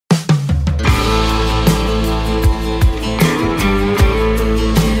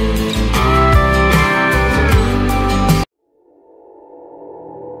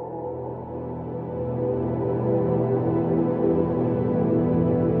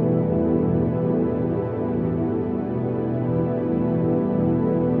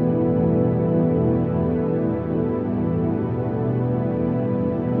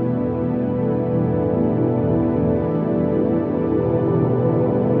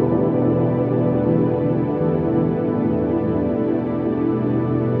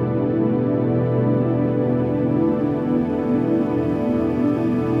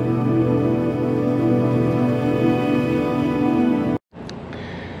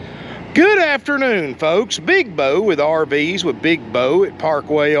afternoon, folks. Big Bo with RVs with Big Bo at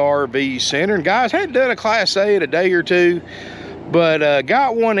Parkway RV Center. And guys, hadn't done a Class A in a day or two, but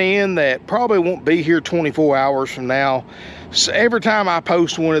got one in that probably won't be here 24 hours from now. So every time I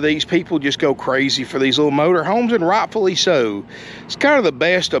post one of these, people just go crazy for these little motorhomes, and rightfully so. It's kind of the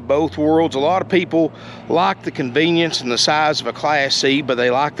best of both worlds. A lot of people like the convenience and the size of a Class C, but they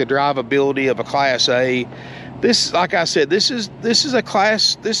like the drivability of a Class A. This, like I said, this is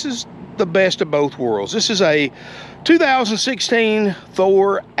the best of both worlds. This is a 2016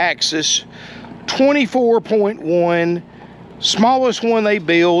 Thor Axis 24.1, smallest one they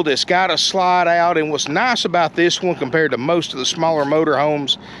build. It's got a slide out, and what's nice about this one compared to most of the smaller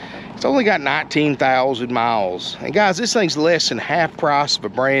motorhomes, it's only got 19,000 miles. And guys, this thing's less than half price of a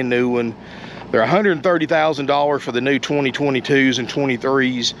brand new one. They're $130,000 for the new 2022s and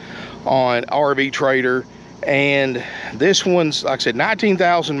 23s on RV Trader. And this one's, like I said,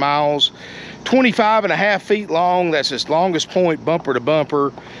 19,000 miles, 25.5 feet long. That's its longest point, bumper to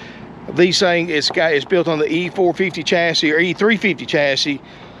bumper. These things, it's built on the E450 chassis or E350 chassis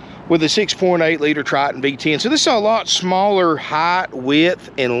with a 6.8 liter Triton V10. So this is a lot smaller height,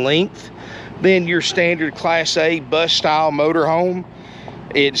 width, and length than your standard Class A bus style motorhome.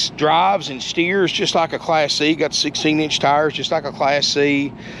 It drives and steers just like a Class C. Got 16-inch tires just like a Class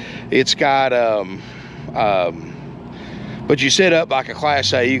C. It's got but you set up like a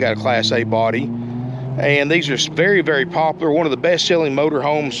Class A. You got a Class A body, and these are very, very popular. One of the best-selling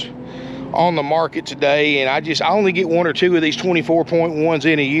motorhomes on the market today. And I only get one or two of these 24.1s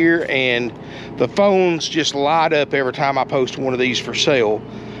in a year, and the phones just light up every time I post one of these for sale,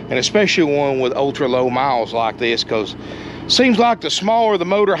 and especially one with ultra low miles like this, because it seems like the smaller the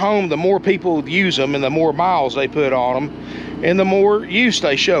motorhome, the more people use them and the more miles they put on them and the more use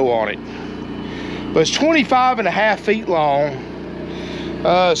they show on it. But it's 25.5 feet long.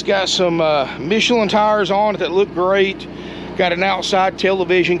 It's got some Michelin tires on it that look great. Got an outside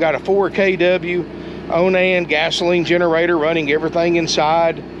television, got a 4kW Onan gasoline generator running everything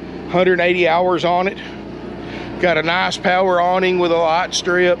inside, 180 hours on it. Got a nice power awning with a light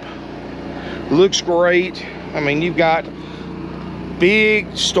strip. Looks great. I mean, you've got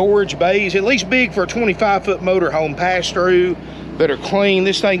big storage bays, at least big for a 25-foot motorhome pass through, that are clean.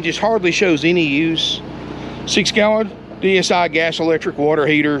 This thing just hardly shows any use. 6-gallon DSi gas electric water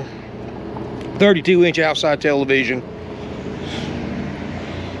heater, 32-inch outside television.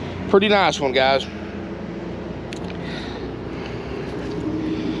 Pretty nice one, guys.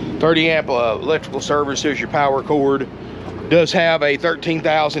 30 amp electrical service. There's your power cord. Does have a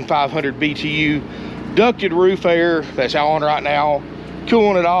 13,500 BTU ducted roof air that's on right now,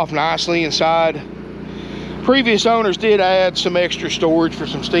 cooling it off nicely inside. Previous owners did add some extra storage for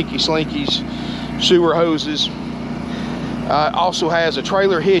some stinky slinkies, sewer hoses. Also has a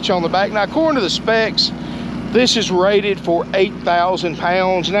trailer hitch on the back. Now, according to the specs, this is rated for 8,000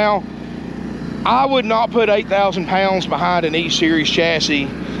 pounds. Now, I would not put 8,000 pounds behind an E-Series chassis.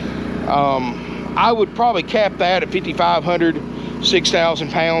 I would probably cap that at 5,500, 6,000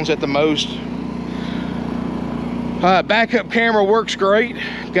 pounds at the most. Backup camera works great.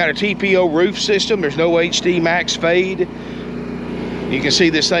 Got a TPO roof system. There's no HD max fade. You can see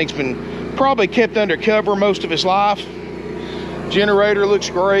this thing's been probably kept under cover most of its life. Generator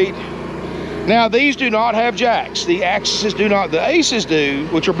looks great. Now, these do not have jacks. The Axes do not. The Aces do,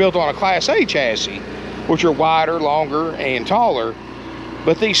 which are built on a Class A chassis, which are wider, longer, and taller.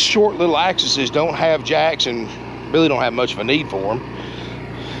 But these short little Axes don't have jacks and really don't have much of a need for them.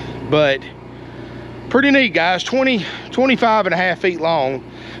 But pretty neat, guys. 25.5 feet long,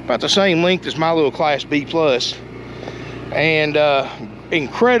 about the same length as my little Class B Plus, and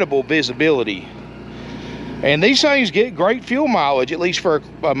incredible visibility. And these things get great fuel mileage, at least for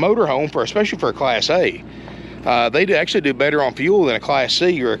a motorhome, especially for a Class A. They actually do better on fuel than a Class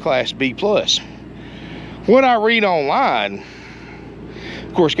C or a Class B Plus. What I read online,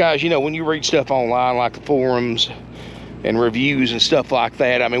 of course, guys, you know, when you read stuff online like the forums and reviews and stuff like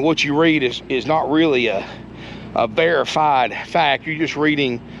that, I mean, what you read is not really a verified fact. You're just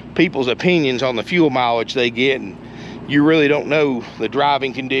reading people's opinions on the fuel mileage they get, and you really don't know the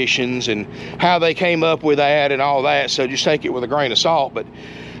driving conditions and how they came up with that and all that, so just take it with a grain of salt. But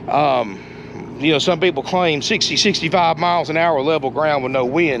you know, some people claim 60, 65 miles an hour level ground with no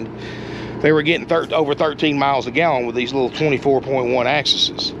wind. They were getting over 13 miles a gallon with these little 24.1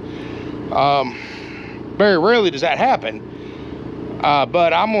 Axes. Very rarely does that happen,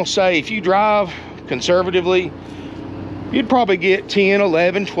 but I'm gonna say if you drive conservatively, you'd probably get 10,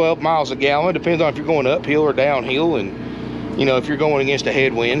 11, 12 miles a gallon. Depends on if you're going uphill or downhill, and you know, if you're going against a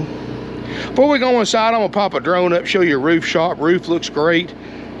headwind. Before we go inside, I'm gonna pop a drone up, show you a roof shot. Roof looks great.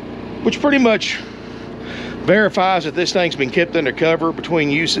 which pretty much verifies that this thing's been kept under cover between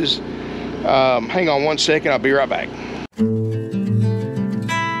uses. Hang on one second, I'll be right back.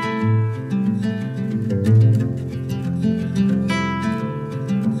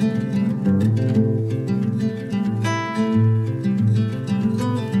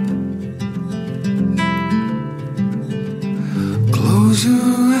 Close your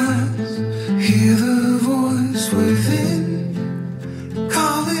eyes, hear the voice within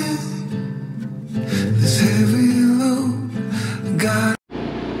calling. This heavy load, God.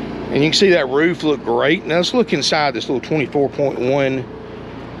 And you can see that roof look great. Now let's look inside this little 24.1,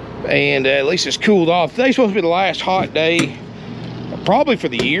 and at least it's cooled off. Today's supposed to be the last hot day, probably for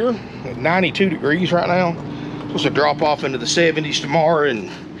the year. At 92 degrees right now. Supposed to drop off into the 70s tomorrow, and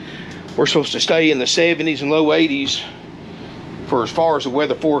we're supposed to stay in the 70s and low 80s for as far as the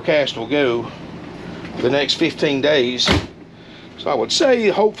weather forecast will go for the next 15 days. So I would say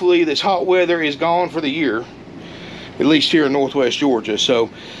hopefully this hot weather is gone for the year, at least here in Northwest Georgia. So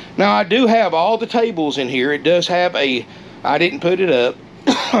now I do have all the tables in here. It does have a, I didn't put it up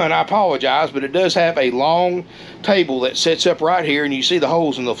and I apologize, but it does have a long table that sets up right here, and you see the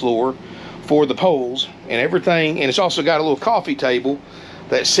holes in the floor for the poles and everything. And it's also got a little coffee table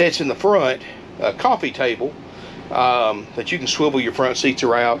that sits in the front, a coffee table that you can swivel your front seats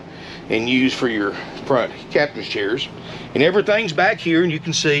around and use for your front captain's chairs. And everything's back here, and you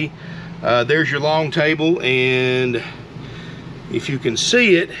can see there's your long table, and if you can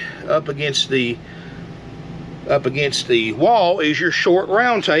see it, up against the wall is your short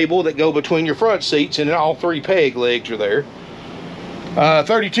round table that go between your front seats, and all three peg legs are there.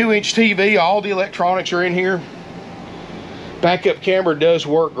 32-inch TV, all the electronics are in here. Backup camera does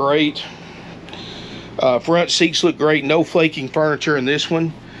work great. Front seats look great, no flaking furniture in this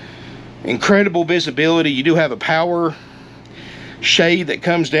one. Incredible visibility. You do have a power shade that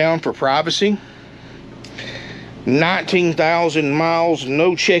comes down for privacy. 19,000 miles,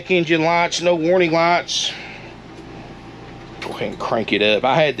 no check engine lights, no warning lights. Go ahead and crank it up.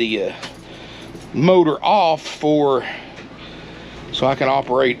 I had the motor off so I can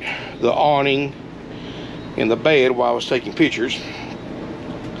operate the awning in the bed while I was taking pictures.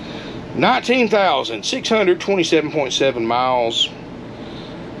 19,627.7 miles.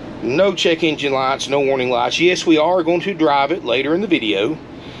 No check engine lights, no warning lights. Yes, we are going to drive it later in the video,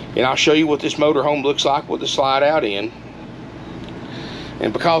 and I'll show you what this motorhome looks like with the slide out in.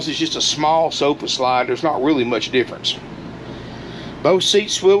 And because it's just a small sofa slide, there's not really much difference. Both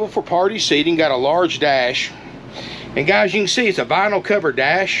seats swivel for party seating. Got a large dash, and guys, you can see it's a vinyl covered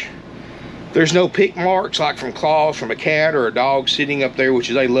dash. There's no pick marks like from claws from a cat or a dog sitting up there, which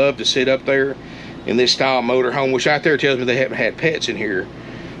is they love to sit up there in this style motorhome, which right there tells me they haven't had pets in here,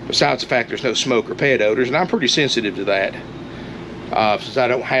 besides the fact there's no smoke or pet odors. And I'm pretty sensitive to that, since I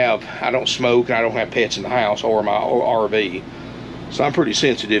don't smoke and I don't have pets in the house or my RV. So I'm pretty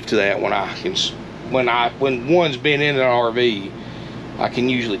sensitive to that. When one's been in an RV, I can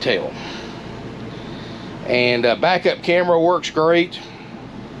usually tell. And backup camera works great.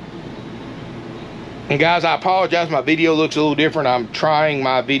 And guys, I apologize, my video looks a little different. I'm trying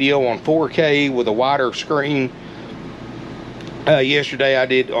my video on 4K with a wider screen. Yesterday I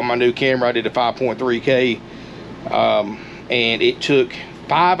did, on my new camera, I did a 5.3K. And it took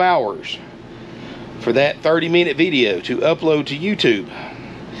 5 hours for that 30-minute video to upload to YouTube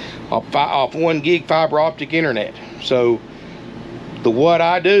off 1 gig fiber optic internet. So what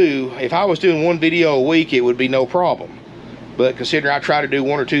I do, if I was doing one video a week, it would be no problem. But considering I try to do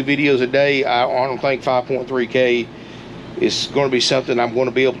 1 or 2 videos a day, I don't think 5.3K is going to be something I'm going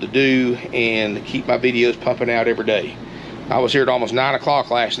to be able to do and keep my videos pumping out every day. I was here at almost 9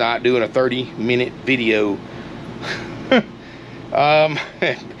 o'clock last night doing a 30-minute video.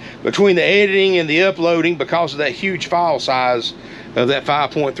 Between the editing and the uploading, because of that huge file size of that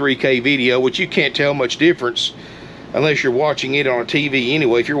 5.3K video, which you can't tell much difference unless you're watching it on a TV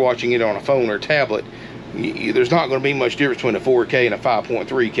anyway. If you're watching it on a phone or a tablet, there's not going to be much difference between a 4K and a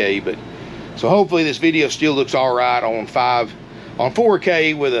 5.3K. But so hopefully this video still looks all right on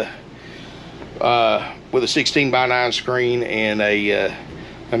 4K with a 16:9 screen and a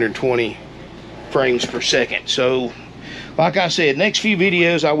 120 frames per second. So like I said, next few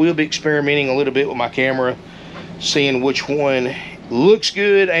videos I will be experimenting a little bit with my camera, seeing which one looks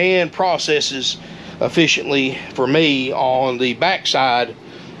good and processes efficiently for me on the backside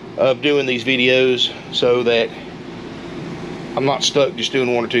of doing these videos, so that I'm not stuck just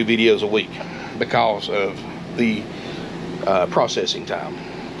doing 1 or 2 videos a week because of the processing time.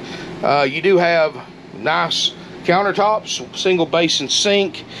 You do have nice countertops, single basin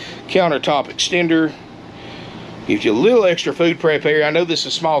sink, countertop extender. Gives you a little extra food prep area. I know this is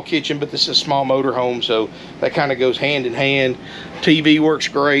a small kitchen, but this is a small motorhome, so that kind of goes hand in hand. TV works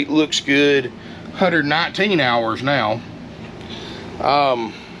great, looks good. 119 hours now.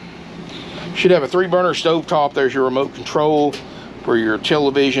 Should have a 3-burner stovetop. There's your remote control for your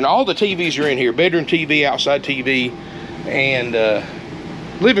television. All the TVs are in here. Bedroom TV, outside TV, and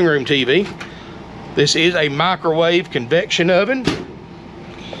living room TV. This is a microwave convection oven.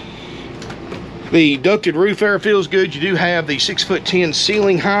 The ducted roof air feels good. You do have the 6'10"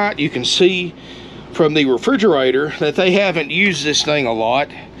 ceiling height. You can see from the refrigerator that they haven't used this thing a lot.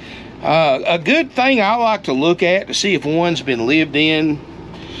 A good thing I like to look at to see if one's been lived in,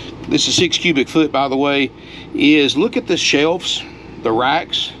 this is 6 cubic foot by the way, is look at the shelves, the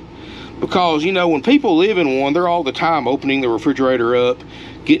racks, because you know when people live in one, they're all the time opening the refrigerator up,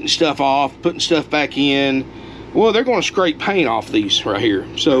 getting stuff off, putting stuff back in. Well, they're going to scrape paint off these right here.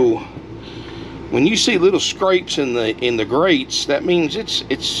 So when you see little scrapes in the grates, that means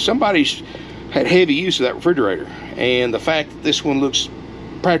it's somebody's had heavy use of that refrigerator. And the fact that this one looks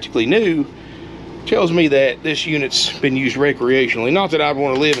practically new tells me that this unit's been used recreationally. Not that I'd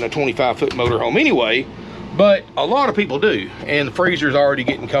want to live in a 25-foot motorhome anyway, but a lot of people do. And the freezer's already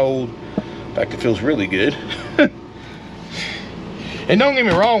getting cold. In fact, it feels really good. And don't get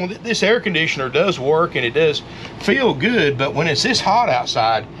me wrong, this air conditioner does work and it does feel good, but when it's this hot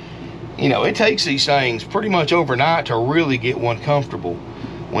outside, you know, it takes these things pretty much overnight to really get one comfortable.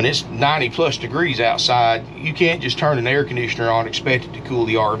 When it's 90+ degrees outside, you can't just turn an air conditioner on, expect it to cool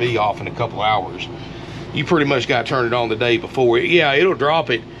the RV off in a couple hours. You pretty much got to turn it on the day before. Yeah, it'll drop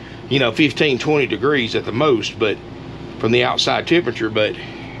it, you know, 15, 20 degrees at the most, but from the outside temperature, but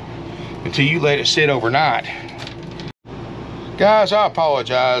until you let it sit overnight. Guys, I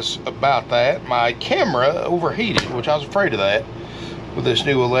apologize about that. My camera overheated, which I was afraid of that with this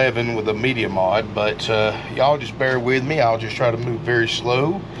new 11 with the media mod, but y'all just bear with me. I'll just try to move very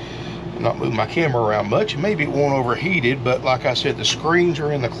slow and not move my camera around much. Maybe it won't overheat it, but like I said, the screens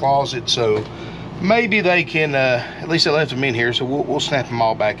are in the closet, so maybe they can, at least I left them in here, so we'll snap them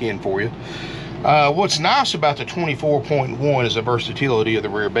all back in for you. What's nice about the 24.1 is the versatility of the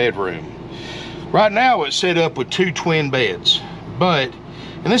rear bedroom. Right now it's set up with 2 twin beds, and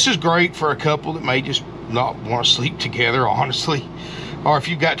this is great for a couple that may just not want to sleep together, honestly. Or if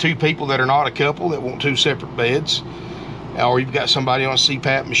you've got 2 people that are not a couple that want 2 separate beds, or you've got somebody on a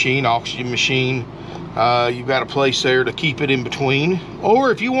CPAP machine, oxygen machine, you've got a place there to keep it in between.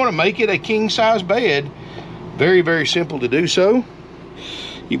 Or if you want to make it a king size bed, very, very simple to do so.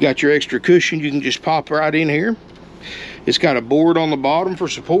 You've got your extra cushion, you can just pop right in here. It's got a board on the bottom for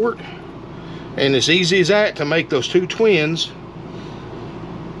support, and as easy as that to make those 2 twins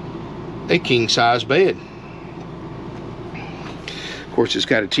a king size bed. Of course, it's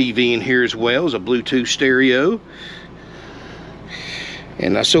got a TV in here as well as a Bluetooth stereo.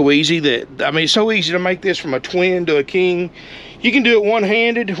 And that's so easy that, I mean, it's so easy to make this from a twin to a king. You can do it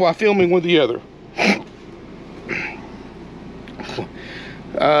one-handed while filming with the other.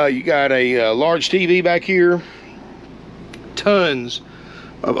 You got a large TV back here. Tons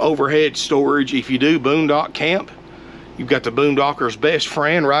of overhead storage. If you do boondock camp, you've got the boondocker's best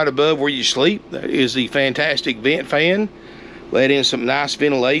friend right above where you sleep. That is the fantastic vent fan. Let in some nice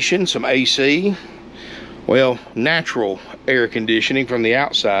ventilation, some AC. Well, natural air conditioning from the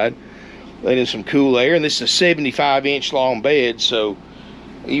outside. Let in some cool air. And this is a 75-inch long bed, so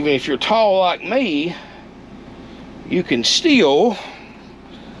even if you're tall like me, you can still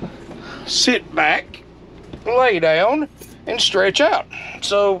sit back, lay down, and stretch out.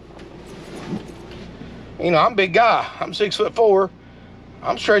 So, you know, I'm a big guy. I'm 6'4".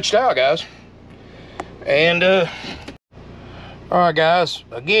 I'm stretched out, guys. And all right, guys,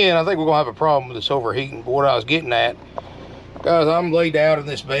 again, I think we're gonna have a problem with this overheating. But what I was getting at, guys, I'm laid out in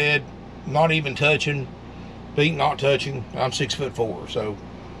this bed, not even touching, feet not touching. I'm 6'4", so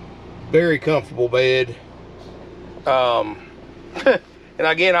very comfortable bed. And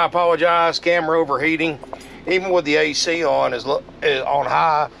again, I apologize, camera overheating, even with the AC on is on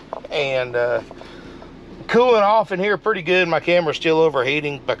high, and cooling off in here pretty good. My camera's still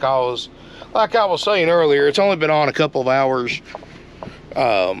overheating because, like I was saying earlier, it's only been on a couple of hours.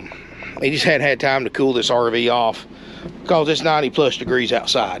 They just hadn't had time to cool this RV off because it's 90+ degrees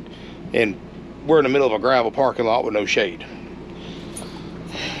outside, and we're in the middle of a gravel parking lot with no shade.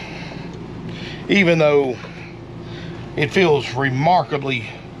 Even though it feels remarkably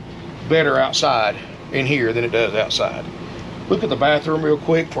better outside in here than it does outside. Look at the bathroom real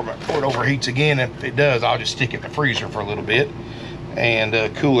quick before it overheats again. If it does, I'll just stick it in the freezer for a little bit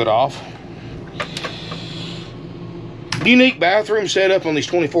and cool it off. Unique bathroom setup on these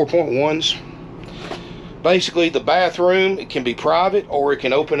 24.1s. Basically, the bathroom, it can be private or it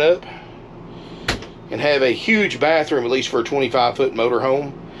can open up and have a huge bathroom, at least for a 25-foot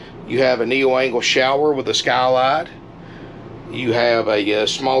motorhome. You have a neo-angle shower with a skylight. You have a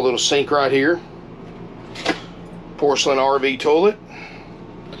small little sink right here. Porcelain RV toilet.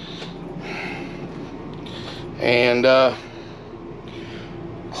 And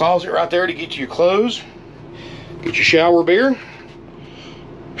closet right there to get your clothes. Get your shower beer.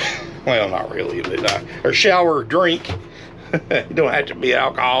 Well, not really, but or shower drink. You don't have to be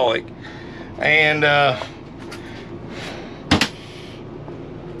alcoholic. And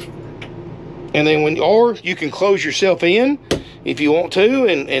then or you can close yourself in if you want to,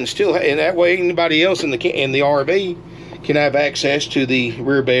 and still, and that way anybody else in the RV can have access to the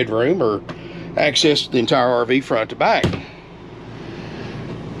rear bedroom or access to the entire RV front to back.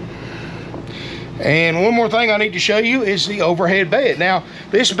 And one more thing I need to show you is the overhead bed. Now,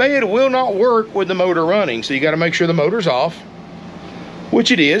 this bed will not work with the motor running, so you got to make sure the motor's off,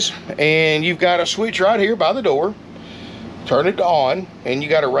 which it is. And you've got a switch right here by the door. Turn it on, and you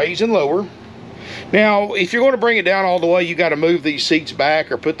got to raise and lower. Now, if you're going to bring it down all the way, you got to move these seats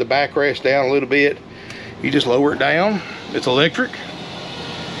back or put the backrest down a little bit. You just lower it down. It's electric.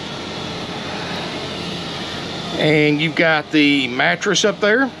 And you've got the mattress up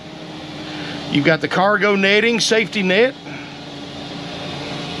there. You've got the cargo netting, safety net.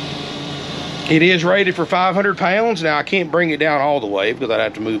 It is rated for 500 pounds. Now, I can't bring it down all the way because I'd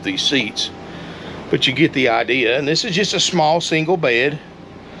have to move these seats. But you get the idea. And this is just a small single bed.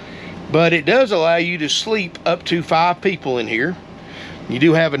 But it does allow you to sleep up to 5 people in here. You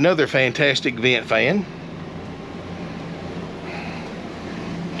do have another fantastic vent fan.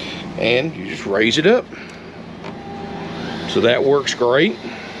 And you just raise it up. So that works great.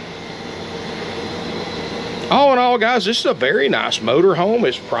 All in all, guys, this is a very nice motorhome.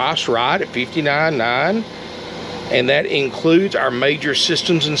 It's priced right at $59,900, and that includes our major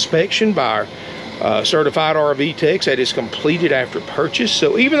systems inspection by our certified RV techs that is completed after purchase.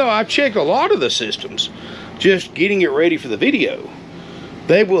 So even though I've checked a lot of the systems, just getting it ready for the video,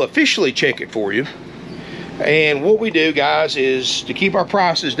 they will officially check it for you. And what we do, guys, is to keep our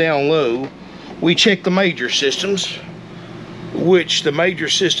prices down low, we check the major systems, which the major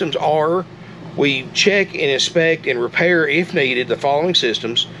systems are: we check and inspect and repair, if needed, the following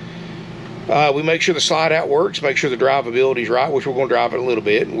systems. We make sure the slide out works, make sure the drivability is right, which we're going to drive it a little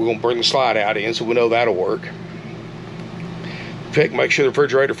bit. We're going to bring the slide out in, so we know that'll work. Check, make sure the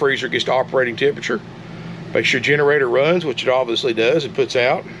refrigerator freezer gets to operating temperature. Make sure generator runs, which it obviously does, it puts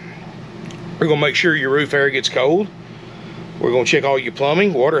out. We're going to make sure your roof air gets cold. We're going to check all your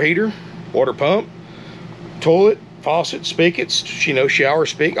plumbing, water heater, water pump, toilet, faucet, spigots, you know, shower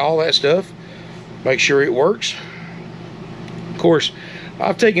spigot, all that stuff. Make sure it works. Of course,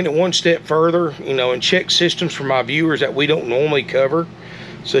 I've taken it one step further, you know, and checked systems for my viewers that we don't normally cover,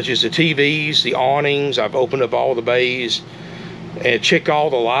 such as the TVs, the awnings. I've opened up all the bays and checked all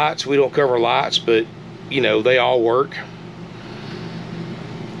the lights. We don't cover lights, but, you know, they all work.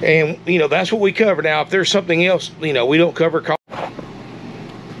 And, you know, that's what we cover. Now, if there's something else, you know, we don't cover.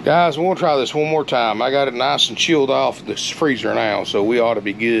 Guys, we'll try this one more time. I got it nice and chilled off this freezer now, so we ought to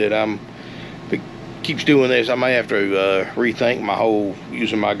be good. If it keeps doing this, I may have to rethink my whole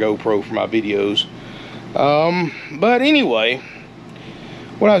using my GoPro for my videos. But anyway,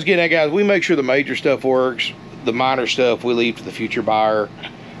 what I was getting at, guys, we make sure the major stuff works. The minor stuff we leave to the future buyer.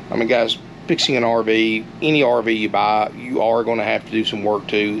 I mean, guys, fixing an RV, any RV you buy, you are going to have to do some work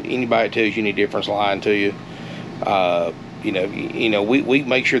to. Anybody that tells you any difference lying to you. You know, we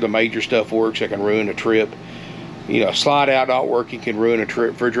make sure the major stuff works that can ruin a trip. You know, slide out not working can ruin a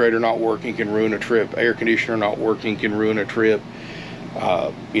trip. Refrigerator not working can ruin a trip. Air conditioner not working can ruin a trip.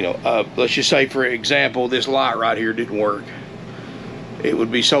 Let's just say, for example, this light right here didn't work. It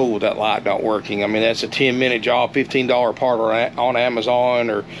would be sold with that light not working. I mean, that's a 10-minute job, $15 part on Amazon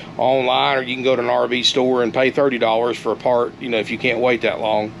or online, or you can go to an RV store and pay $30 for a part, you know, if you can't wait that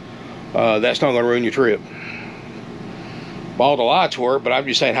long. That's not going to ruin your trip. All the lights work, but I'm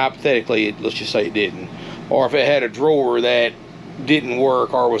just saying hypothetically, let's just say it didn't. Or if it had a drawer that didn't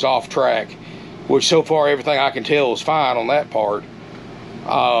work or was off track, which so far everything I can tell is fine on that part,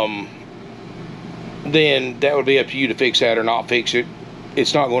 then that would be up to you to fix that or not fix it.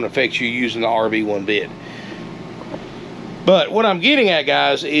 It's not going to affect you using the RV one bit. But what I'm getting at,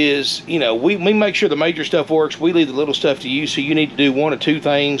 guys, is, you know, we make sure the major stuff works. We leave the little stuff to you. So you need to do one of two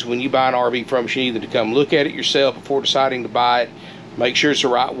things when you buy an RV from us. You need either to come look at it yourself before deciding to buy it. Make sure it's the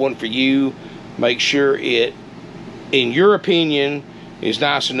right one for you. Make sure it, in your opinion, is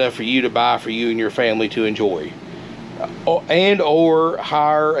nice enough for you to buy for you and your family to enjoy. and or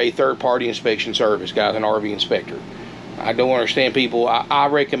hire a third-party inspection service, guys, an RV inspector. I don't understand people. I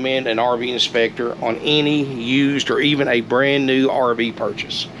recommend an RV inspector on any used or even a brand new RV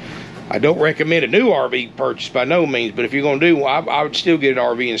purchase. I don't recommend a new RV purchase by no means, but if you're going to do one, I would still get an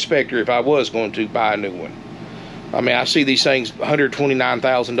RV inspector if I was going to buy a new one. I mean, I see these things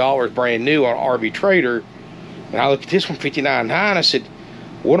 $129,000 brand new on RV Trader, and I look at this one, $59,900. I said,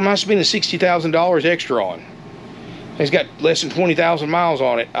 what am I spending $60,000 extra on? It's got less than 20,000 miles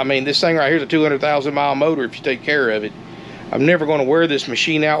on it. I mean, this thing right here is a 200,000 mile motor if you take care of it. I'm never going to wear this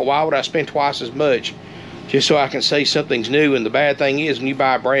machine out. Why would I spend twice as much just so I can say something's new? And the bad thing is, when you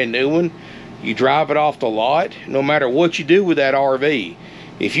buy a brand new one, you drive it off the lot, no matter what you do with that RV.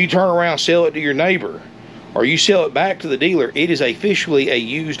 If you turn around and sell it to your neighbor, or you sell it back to the dealer, it is officially a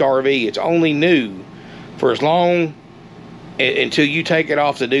used RV. It's only new for as long until you take it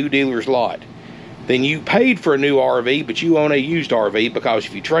off the new dealer's lot. Then you paid for a new RV, but you own a used RV, because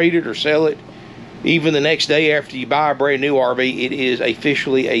if you trade it or sell it, even the next day after you buy a brand new RV, it is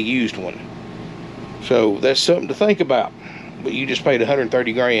officially a used one. So that's something to think about. But you just paid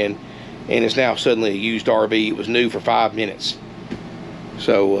 130 grand, and it's now suddenly a used RV. It was new for 5 minutes.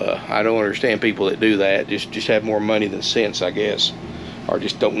 So I don't understand people that do that. Just have more money than sense, I guess, or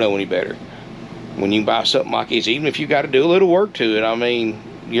just don't know any better. When you buy something like this, even if you got to do a little work to it, I mean,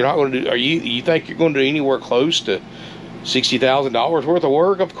 you're not going to do. You think you're going to do anywhere close to $60,000 worth of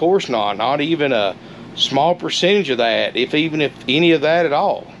work? Of course not. Not even a small percentage of that, if any of that at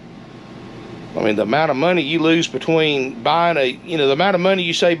all. I mean, the amount of money you lose between buying the amount of money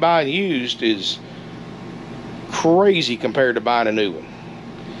you say buying used is crazy compared to buying a new one.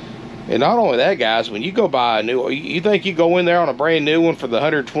 And not only that, guys, when you go buy a new, you think you go in there on a brand new one for the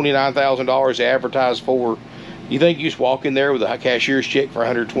 $129,000 they advertise for, you think you just walk in there with a cashier's check for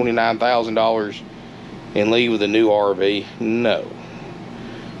 $129,000 and leave with a new RV? No,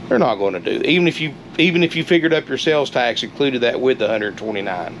 they're not going to do it. Even if you figured up your sales tax, included that with the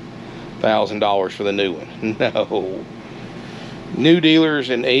 $129,000 for the new one. No. New dealers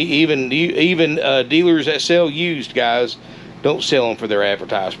and even dealers that sell used, guys, don't sell them for their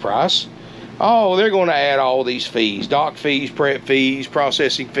advertised price. Oh, they're going to add all these fees: dock fees, prep fees,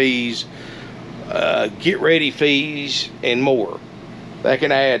 processing fees, get ready fees, and more. That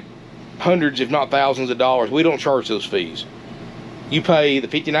can add hundreds, if not thousands of dollars. We don't charge those fees. You pay the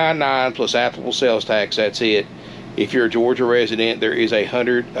 $59,900 plus applicable sales tax. That's it. If you're a Georgia resident, there is a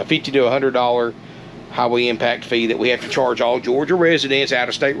 $50 to $100 highway impact fee that we have to charge all Georgia residents.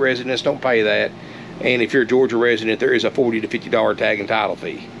 Out-of-state residents don't pay that. And if you're a Georgia resident, there is a $40 to $50 tag and title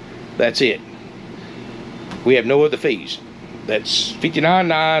fee. That's it. We have no other fees. That's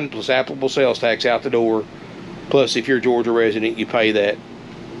 $59,900 plus applicable sales tax out the door. Plus, if you're a Georgia resident, you pay that,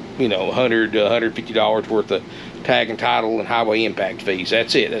 $100 to $150 worth of tag and title and highway impact fees.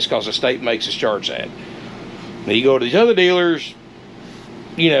 That's it. That's because the state makes us charge that. Now you go to these other dealers,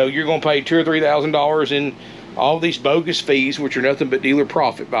 you're going to pay $2,000 or $3,000 in all these bogus fees, which are nothing but dealer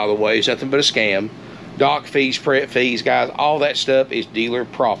profit, by the way. It's nothing but a scam. Dock fees, prep fees, guys, all that stuff is dealer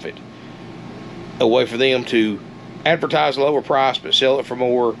profit. A way for them to advertise a lower price but sell it for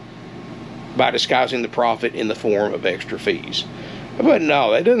more by disguising the profit in the form of extra fees. But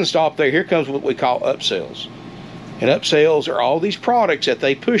no, that doesn't stop there. Here comes what we call upsells. And upsells are all these products that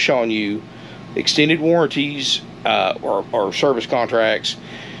they push on you: extended warranties, or service contracts,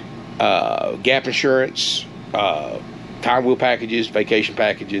 gap insurance, tire and wheel packages, vacation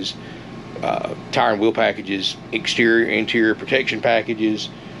packages, tire and wheel packages, exterior, interior protection packages,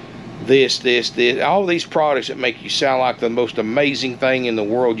 this, all these products that make you sound like the most amazing thing in the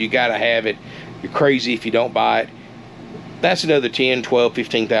world. You got to have it. You're crazy if you don't buy it. That's another $10,000,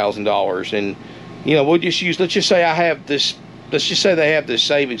 $12,000, $15,000. And, we'll just use, let's just say they have this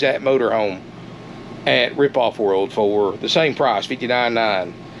same exact motorhome at Rip-Off World for the same price,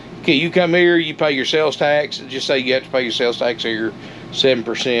 $59,900. Okay, you come here, you pay your sales tax. Just say you have to pay your sales tax here,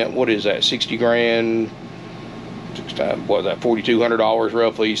 7%. What is that? 60 grand. What is that? $4,200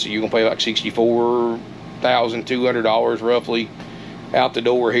 roughly. So you're gonna pay like $64,200 roughly out the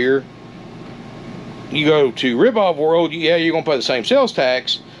door here. You go to Rip-Off World, you're gonna pay the same sales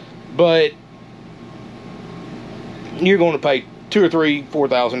tax, but you're going to pay $2,000 or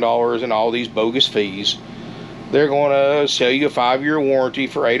 $4,000 in all these bogus fees. They're going to sell you a 5-year warranty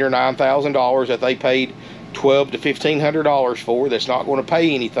for $8,000 or $9,000 that they paid $1,200 to $1,500 for. That's not going to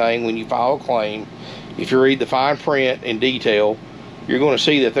pay anything when you file a claim. If you read the fine print in detail, you're going to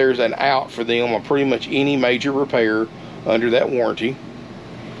see that there's an out for them on pretty much any major repair under that warranty.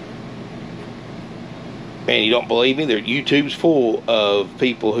 And you don't believe me? YouTube's full of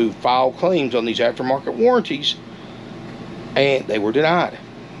people who file claims on these aftermarket warranties And they were denied.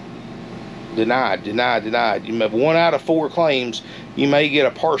 Denied. You have 1 out of 4 claims, you may get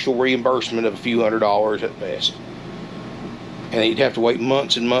a partial reimbursement of a few $100s at best. And you'd have to wait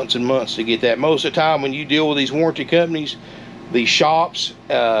months and months and months to get that. Most of the time when you deal with these warranty companies, these shops,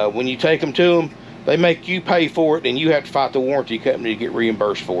 when you take them to them, they make you pay for it, and you have to fight the warranty company to get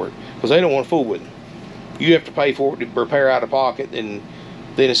reimbursed for it, because they don't want to fool with them. You have to pay for it to repair out of pocket, and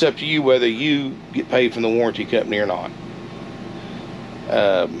then it's up to you whether you get paid from the warranty company or not.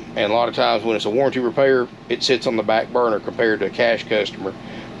 And a lot of times when it's a warranty repair, it sits on the back burner compared to a cash customer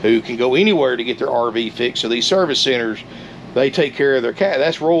who can go anywhere to get their RV fixed. So these service centers, they take care of their cash.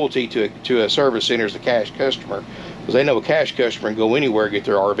 That's royalty to a service center as a cash customer, because they know a cash customer can go anywhere to get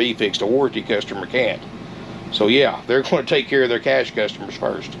their RV fixed. A warranty customer can't. So yeah, they're going to take care of their cash customers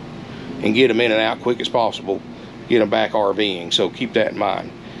first and get them in and out quick as possible, get them back RVing. So keep that in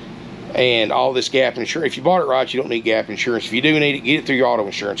mind. And all this gap insurance, if you bought it right, you don't need gap insurance. If you do need it, get it through your auto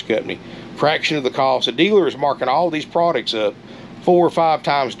insurance company. Fraction of the cost. A dealer is marking all these products up 4 or 5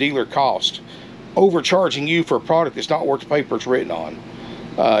 times dealer cost, overcharging you for a product that's not worth the paper it's written on.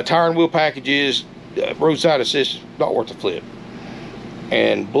 Tire and wheel packages, roadside assistance, not worth the flip.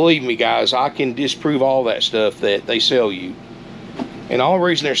 And believe me guys, I can disprove all that stuff that they sell you. And the only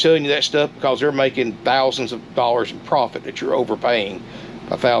reason they're selling you that stuff because they're making thousands of dollars in profit that you're overpaying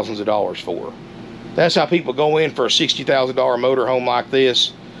by thousands of dollars for. That's how people go in for a $60,000 motorhome like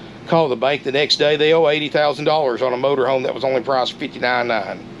this, call the bank the next day, they owe $80,000 on a motorhome that was only priced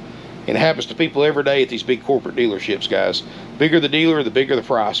 $59,900. And it happens to people every day at these big corporate dealerships, guys. Bigger the dealer, the bigger the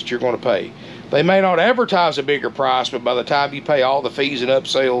price that you're going to pay. They may not advertise a bigger price, but by the time you pay all the fees and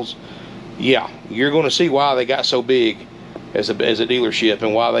upsells, yeah, you're going to see why they got so big as a dealership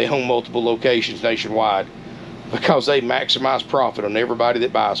and why they own multiple locations nationwide. Because they maximize profit on everybody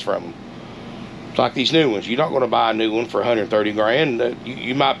that buys from them. It's like these new ones. You're not going to buy a new one for 130 grand.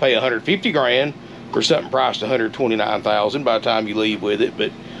 You might pay 150 grand for something priced $129,000 by the time you leave with it, but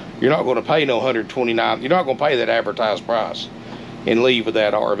you're not going to pay no 129. You're not going to pay that advertised price and leave with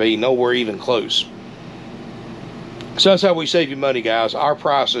that RV, nowhere even close. So that's how we save you money, guys. Our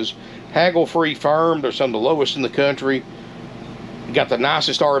prices, haggle-free, firm. They're some of the lowest in the country. You got the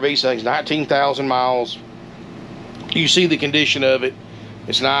nicest RV, things 19,000 miles. You see the condition of it.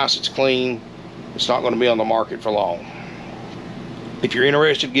 It's nice, it's clean. It's not going to be on the market for long. If you're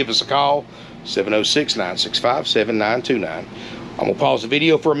interested, give us a call, 706-965-7929. I'm going to pause the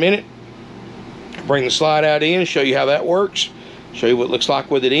video for a minute, bring the slide out in, show you how that works, show you what it looks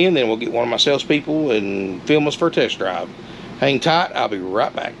like with it in, then we'll get one of my salespeople and film us for a test drive. Hang tight, I'll be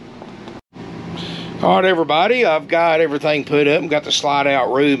right back. All right, everybody, I've got everything put up and got the slide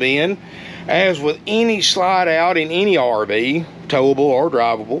out room in. As with any slide out in any RV, towable or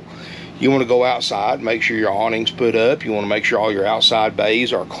drivable, you want to go outside, make sure your awning's put up. You want to make sure all your outside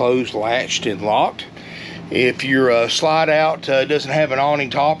bays are closed, latched, and locked. If your slide out doesn't have an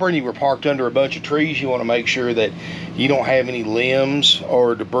awning topper and you were parked under a bunch of trees, you want to make sure that you don't have any limbs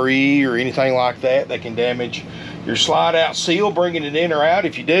or debris or anything like that that can damage your slide out seal, bringing it in or out.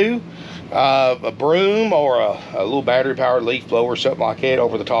 If you do, a broom or a little battery powered leaf blower or something like that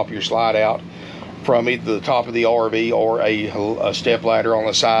over the top of your slide out from either the top of the RV or a step ladder on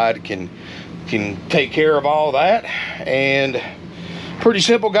the side can take care of all that. And pretty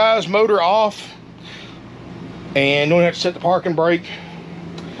simple, guys. Motor off, and don't have to set the parking brake.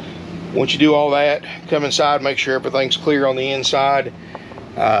 Once you do all that, come inside, make sure everything's clear on the inside.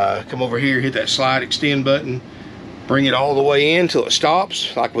 Come over here, hit that slide extend button, bring it all the way in till it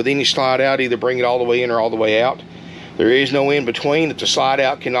stops. Like with any slide out, either bring it all the way in or all the way out. There is no in between. If the slide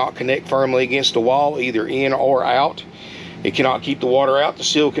out cannot connect firmly against the wall, either in or out, it cannot keep the water out, the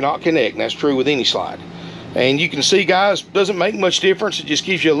seal cannot connect, and that's true with any slide. And you can see, guys, doesn't make much difference. It just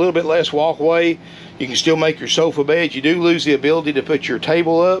gives you a little bit less walkway. You can still make your sofa bed. You do lose the ability to put your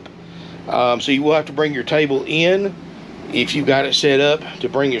table up, so you will have to bring your table in if you've got it set up to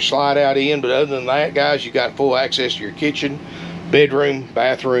bring your slide out in. But other than that, guys, you got full access to your kitchen, bedroom,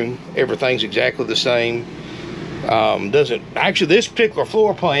 bathroom. Everything's exactly the same. Doesn't actually, this particular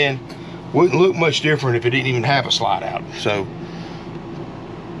floor plan wouldn't look much different if it didn't even have a slide out. So,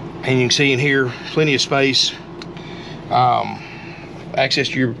 and you can see in here plenty of space, access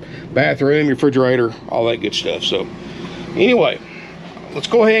to your bathroom, your refrigerator, all that good stuff. So anyway, let's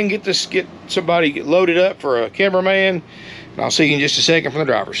go ahead and get somebody loaded up for a cameraman, and I'll see you in just a second from the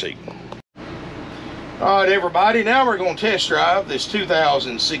driver's seat. All right, everybody, now we're going to test drive this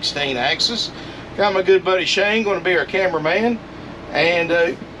 2016 Axis. Got my good buddy Shane going to be our cameraman,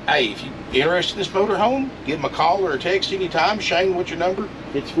 and Hey, if you're interested in this motorhome, give him a call or a text anytime. Shane, what's your number?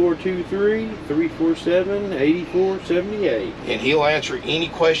 It's 423-347-8478. And he'll answer any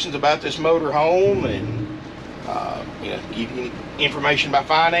questions about this motorhome and you know, give you any information about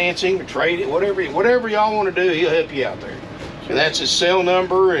financing or trade it, whatever y'all want to do, he'll help you out there. And that's his cell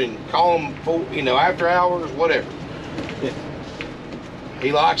number, and call him for, you know, after hours, whatever. Yeah.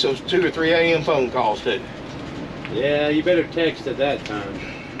 He likes those 2 or 3 a.m. phone calls too. Yeah, you better text at that time.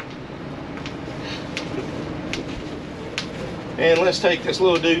 And let's take this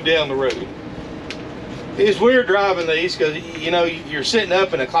little dude down the road. It's weird driving these because, you know, you're sitting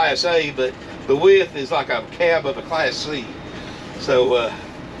up in a Class A, but the width is like a cab of a Class C. So,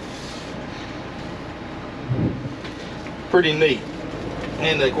 pretty neat.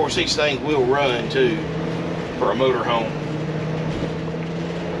 And of course, these things will run too for a motorhome.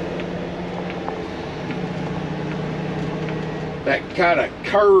 That kind of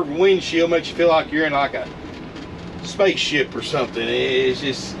curved windshield makes you feel like you're in like a spaceship or something. It's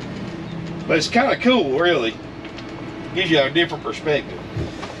just, but it's kind of cool, really. Gives you a different perspective.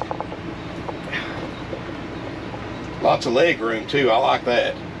 Lots of leg room too. I like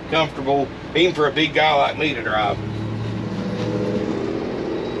that. Comfortable, even for a big guy like me to drive.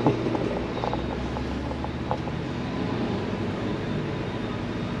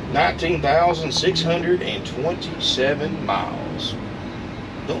 $19,627 miles.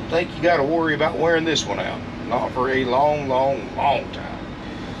 Don't think you got to worry about wearing this one out. Not for a long time.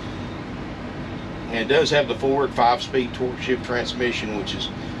 And it does have the Ford 5-speed torque shift transmission, which is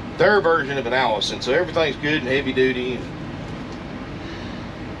their version of an Allison. So everything's good and heavy duty. And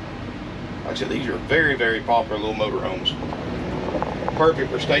like I said, these are very, very popular little motorhomes. Perfect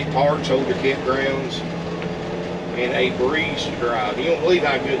for state parks, older campgrounds, and a breeze to drive. You don't believe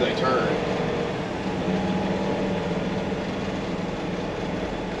how good they turn.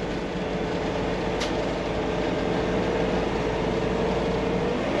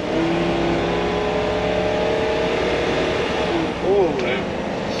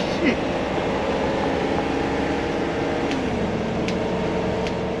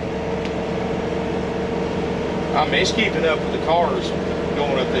 I mean, it's keeping up with the cars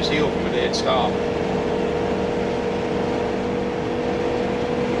going up this hill from a dead stop.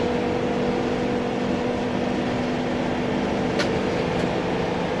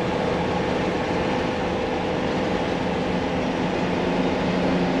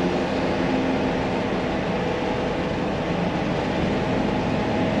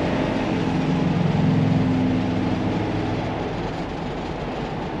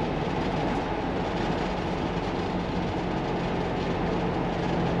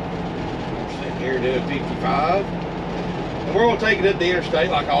 Here doing 55, and we're going to take it up the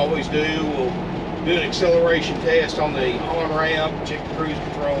interstate like I always do. We'll do an acceleration test on the on-ramp, check the cruise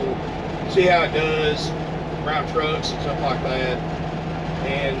control, see how it does around trucks and stuff like that,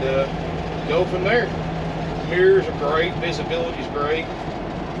 and go from there. Mirrors are great, visibility is great.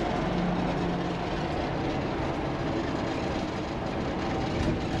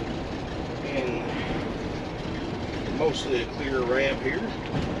 And mostly a clear ramp here.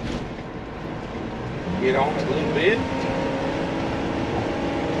 Get on it a little bit.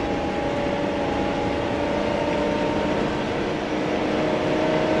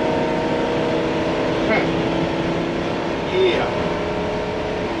 Yeah.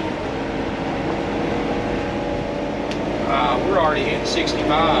 We're already hitting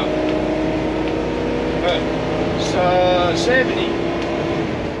 65. 70.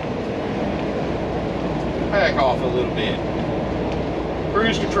 Back off a little bit.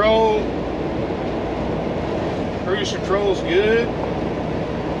 Cruise control. Cruise control's good.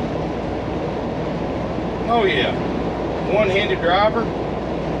 Oh yeah. One-handed driver.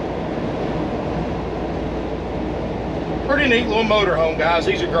 Pretty neat little motorhome, guys.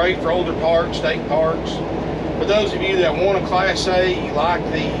 These are great for older parks, state parks. For those of you that want a Class A, you like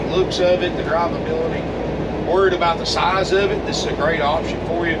the looks of it, the drivability, worried about the size of it, this is a great option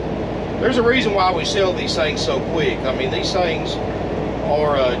for you. There's a reason why we sell these things so quick. I mean, these things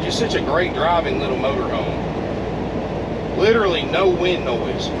are just such a great driving little motorhome. Literally no wind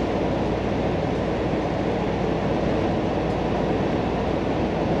noise.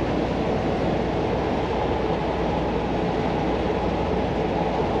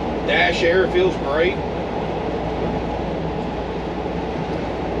 Dash air feels great.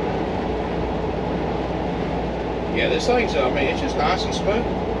 Yeah, this thing's, I mean, it's just nice and smooth.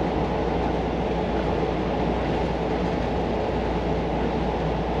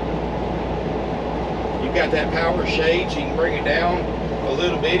 You've got that power shade, so you can bring it down a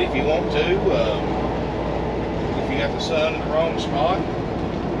little bit if you want to. If you got the sun in the wrong spot.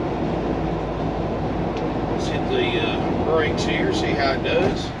 brakes here, see how it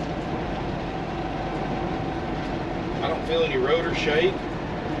does. I don't feel any rotor shake.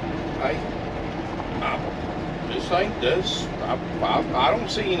 This thing does, I don't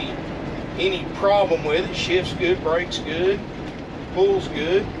see any problem with it. Shifts good, brakes good, pulls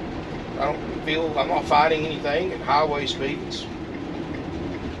good. I'm not fighting anything at highway speeds.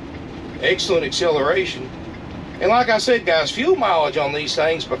 Excellent acceleration. And like I said, guys, fuel mileage on these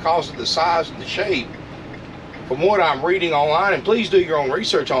things, because of the size and the shape, from what I'm reading online, and please do your own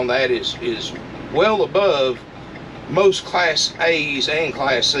research on that, is well above most Class A's and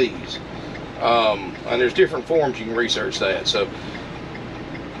Class C's. And there's different forms you can research that. So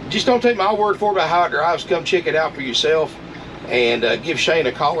just don't take my word for it about how it drives. Come check it out for yourself, and give Shane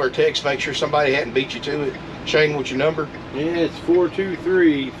a call or a text. Make sure somebody hadn't beat you to it. Shane, what's your number? Yeah, it's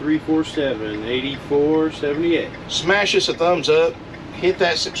 423-347-8478. Smash us a thumbs up. Hit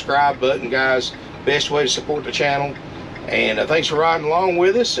that subscribe button, guys. Best way to support the channel. And thanks for riding along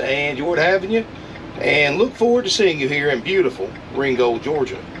with us, and enjoyed having you. And look forward to seeing you here in beautiful Ringgold,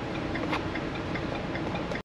 Georgia.